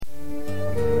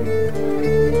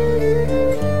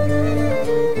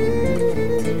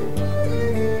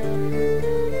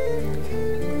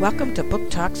Welcome to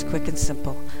Book Talks Quick and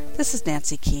Simple. This is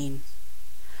Nancy Keene.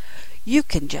 You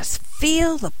can just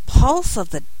feel the pulse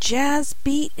of the jazz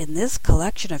beat in this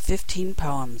collection of 15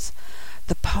 poems.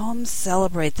 The poems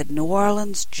celebrate the New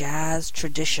Orleans jazz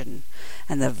tradition,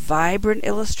 and the vibrant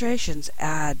illustrations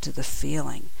add to the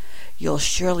feeling. You'll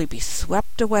surely be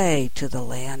swept away to the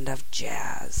land of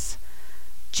jazz.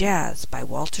 Jazz by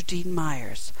Walter Dean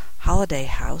Myers, Holiday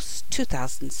House,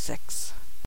 2006.